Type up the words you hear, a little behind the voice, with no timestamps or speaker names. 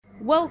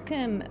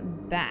Welcome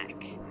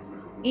back.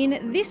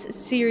 In this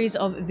series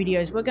of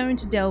videos, we're going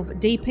to delve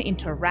deeper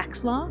into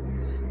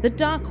Raxxlar, the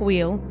Dark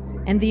Wheel,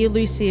 and the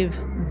elusive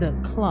The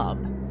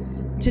Club.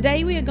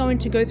 Today we are going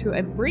to go through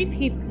a brief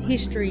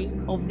history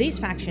of these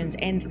factions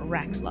and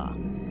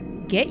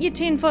Raxxlar. Get your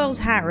tinfoil's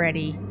hat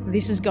ready,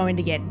 this is going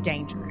to get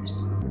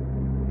dangerous.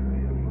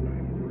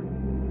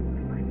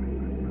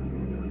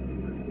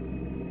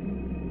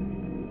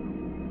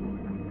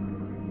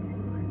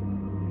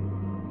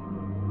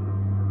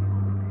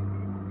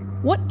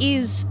 What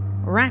is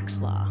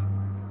Raxxlar?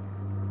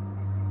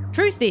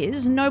 Truth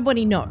is,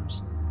 nobody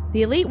knows.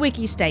 The Elite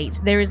Wiki states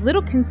there is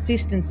little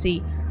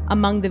consistency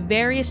among the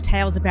various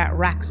tales about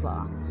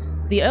Raxxlar.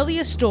 The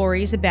earlier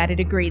stories about it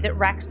agree that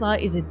Raxxlar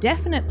is a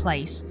definite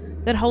place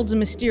that holds a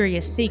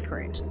mysterious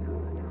secret.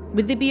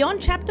 With the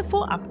Beyond Chapter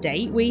 4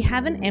 update, we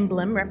have an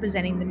emblem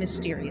representing the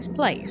mysterious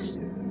place.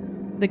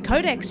 The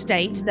Codex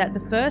states that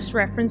the first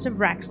reference of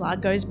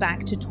Raxxlar goes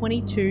back to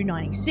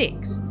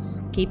 2296.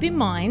 Keep in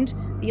mind,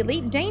 the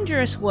Elite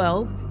Dangerous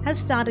world has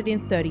started in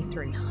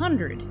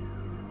 3300.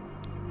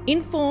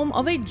 In form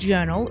of a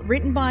journal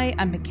written by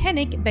a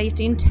mechanic based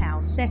in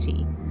Tau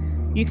Ceti.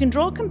 You can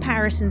draw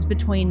comparisons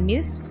between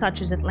myths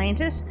such as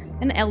Atlantis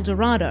and El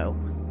Dorado,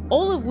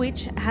 all of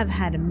which have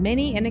had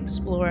many an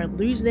explorer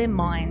lose their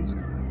minds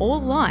or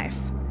life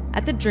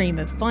at the dream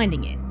of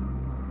finding it.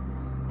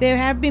 There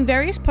have been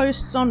various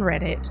posts on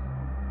Reddit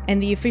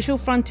and the official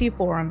Frontier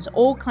forums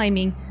all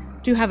claiming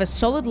to have a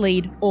solid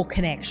lead or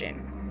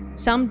connection,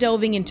 some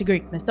delving into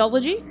Greek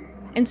mythology,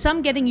 and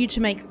some getting you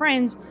to make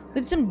friends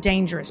with some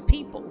dangerous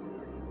people.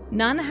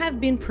 None have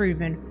been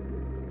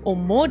proven, or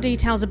more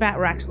details about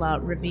Raxxlar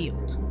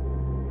revealed.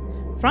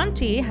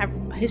 Frontier have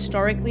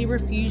historically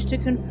refused to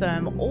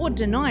confirm or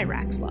deny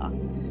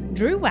Raxxlar.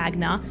 Drew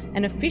Wagner,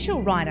 an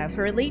official writer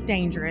for Elite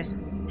Dangerous,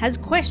 has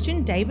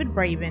questioned David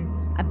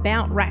Braben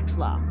about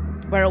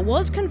Raxxlar, where it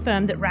was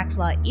confirmed that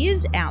Raxxlar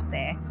is out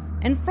there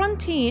and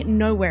Frontier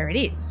know where it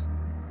is.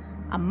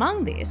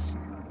 Among this,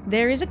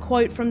 there is a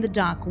quote from the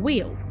Dark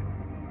Wheel.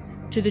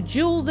 To the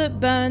jewel that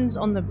burns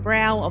on the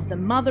brow of the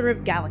Mother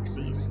of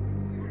Galaxies,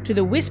 to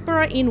the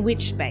whisperer in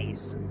witch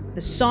space,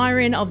 the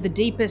siren of the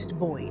deepest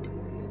void,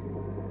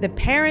 the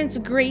parent's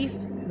grief,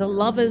 the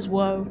lover's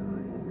woe,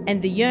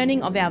 and the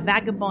yearning of our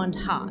vagabond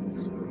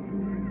hearts.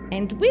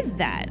 And with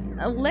that,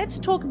 let's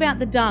talk about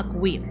the Dark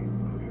Wheel.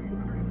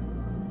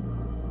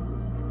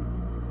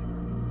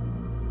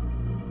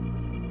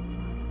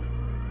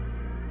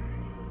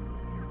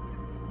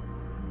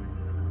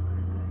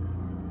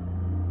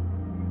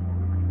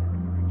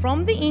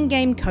 From the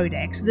in-game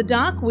codex, the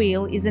Dark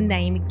Wheel is a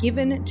name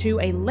given to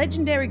a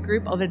legendary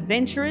group of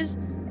adventurers,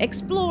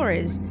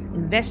 explorers,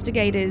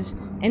 investigators,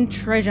 and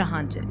treasure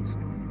hunters,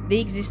 the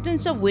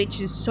existence of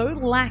which is so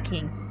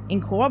lacking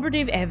in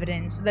corroborative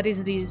evidence that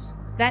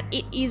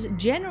it is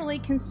generally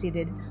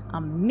considered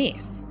a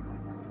myth.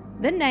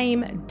 The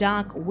name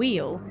Dark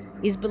Wheel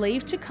is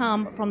believed to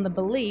come from the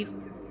belief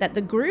that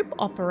the group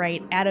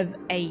operate out of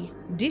a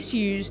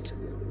disused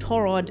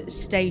Torod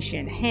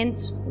station,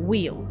 hence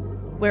Wheel,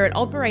 where it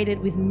operated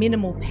with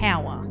minimal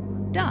power,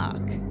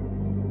 dark.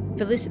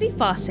 Felicity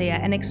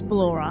Farseer, an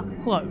explorer,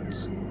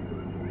 quotes,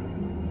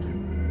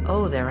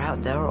 "Oh, they're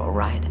out there all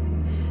right.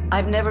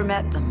 I've never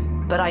met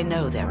them, but I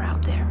know they're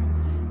out there.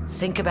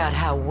 Think about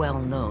how well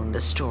known the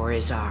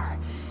stories are.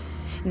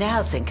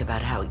 Now think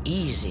about how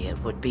easy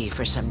it would be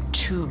for some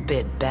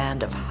two-bit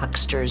band of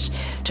hucksters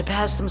to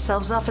pass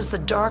themselves off as the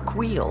Dark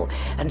Wheel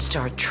and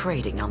start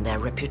trading on their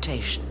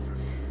reputation.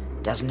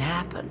 Doesn't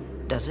happen,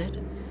 does it?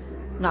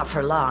 Not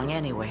for long,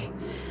 anyway.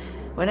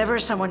 Whenever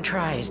someone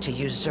tries to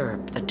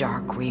usurp the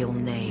Dark Wheel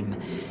name,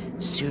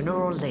 sooner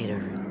or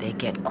later they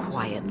get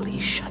quietly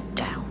shut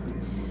down.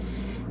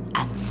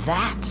 And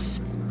that's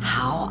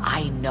how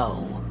I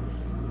know."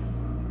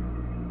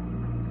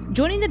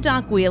 Joining the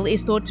Dark Wheel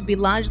is thought to be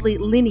largely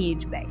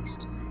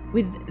lineage-based,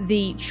 with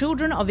the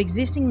children of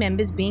existing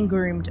members being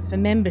groomed for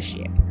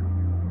membership.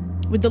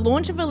 With the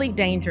launch of Elite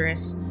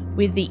Dangerous,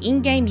 with the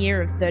in-game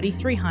year of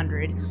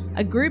 3300,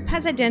 a group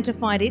has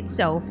identified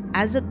itself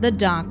as the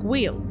Dark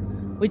Wheel,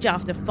 which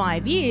after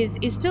 5 years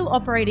is still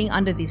operating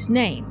under this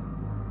name.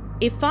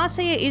 If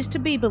Farseer is to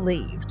be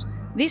believed,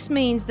 this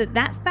means that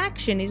that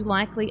faction is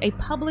likely a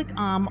public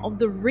arm of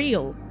the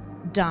real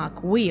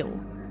Dark Wheel.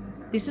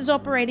 This is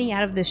operating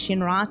out of the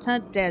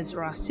Shinrarta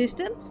Dezhra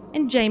system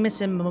and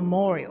Jameson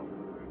Memorial.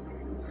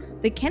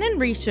 The Kennen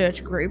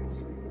Research Group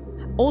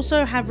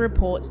also have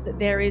reports that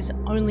there is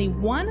only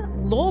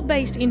one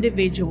lore-based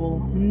individual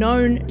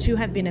known to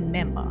have been a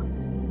member,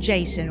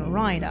 Jason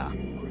Ryder.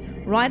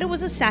 Ryder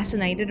was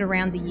assassinated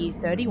around the year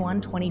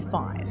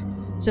 3125,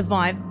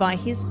 survived by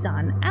his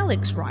son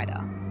Alex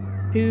Ryder,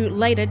 who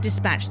later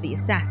dispatched the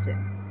assassin.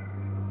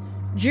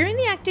 During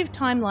the active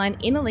timeline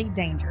in Elite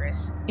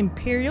Dangerous,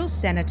 Imperial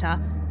Senator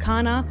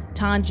Kana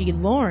Tanji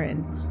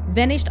Lauren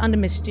vanished under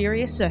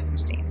mysterious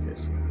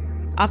circumstances.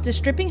 After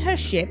stripping her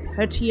ship,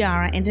 her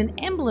tiara and an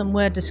emblem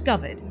were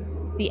discovered.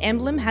 The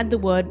emblem had the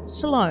word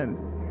Sloam,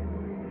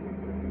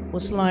 or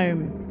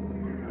Sloam,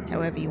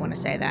 however you want to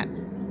say that,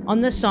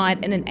 on the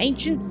side and an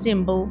ancient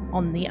symbol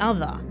on the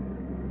other.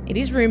 It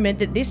is rumoured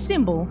that this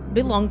symbol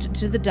belonged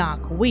to the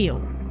Dark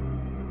Wheel.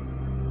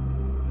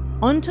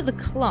 Onto the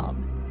club.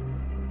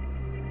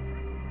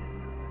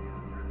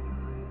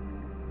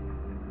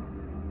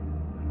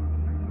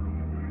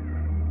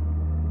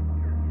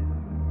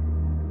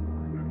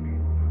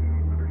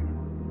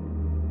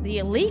 The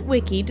Elite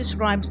Wiki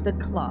describes the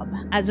club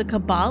as a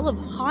cabal of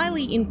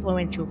highly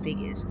influential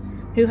figures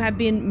who have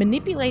been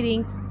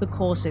manipulating the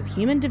course of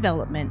human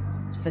development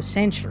for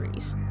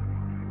centuries.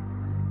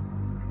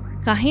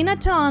 Kahina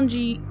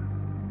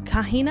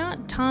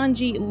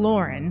Tanji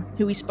Lauren,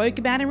 who we spoke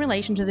about in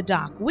relation to the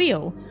Dark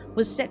Wheel,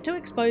 was set to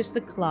expose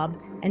the club,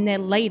 and their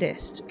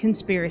latest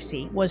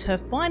conspiracy was her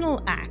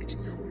final act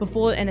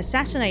before an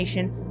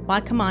assassination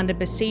by Commander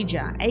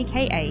Besieger,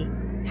 aka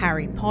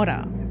Harry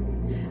Potter.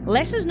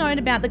 Less is known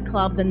about the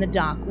club than the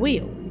Dark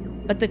Wheel,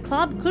 but the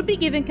club could be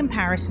given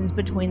comparisons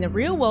between the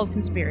real-world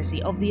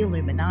conspiracy of the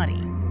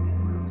Illuminati.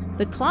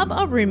 The club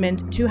are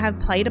rumoured to have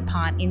played a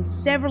part in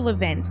several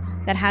events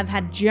that have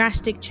had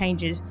drastic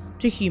changes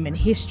to human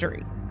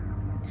history.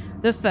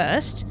 The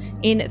first,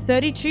 in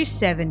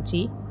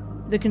 3270,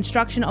 the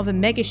construction of a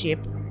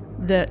megaship,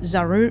 the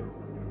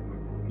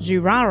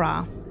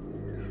Zurara,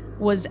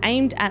 was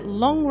aimed at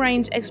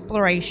long-range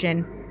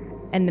exploration,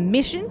 and the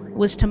mission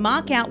was to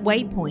mark out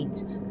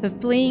waypoints for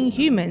fleeing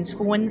humans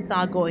for when the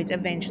Thargoids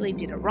eventually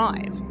did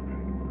arrive.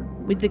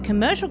 With the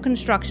commercial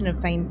construction of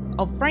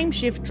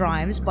frameshift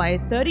drives by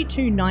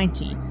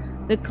 3290,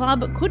 the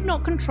club could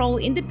not control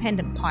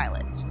independent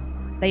pilots.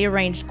 They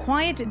arranged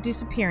quiet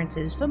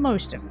disappearances for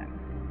most of them.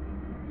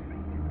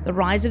 The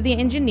rise of the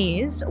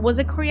engineers was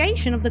a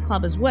creation of the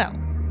club as well.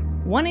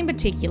 One in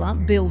particular,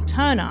 Bill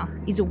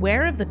Turner, is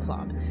aware of the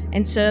club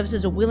and serves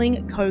as a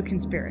willing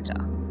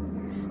co-conspirator.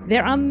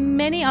 There are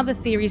many other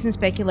theories and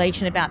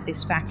speculation about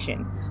this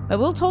faction, but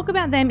we'll talk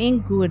about them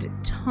in good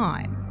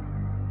time.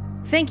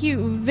 Thank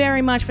you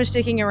very much for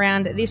sticking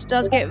around. This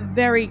does get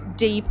very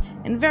deep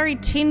and very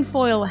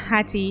tinfoil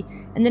hatty.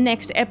 In the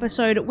next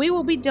episode, we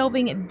will be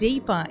delving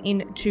deeper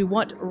into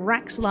what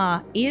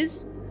Raxlar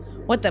is,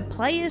 what the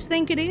players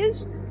think it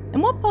is,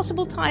 and what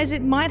possible ties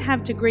it might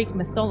have to Greek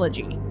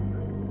mythology.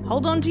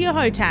 Hold on to your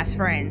HOTAS,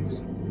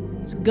 friends.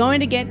 It's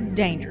going to get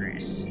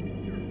dangerous.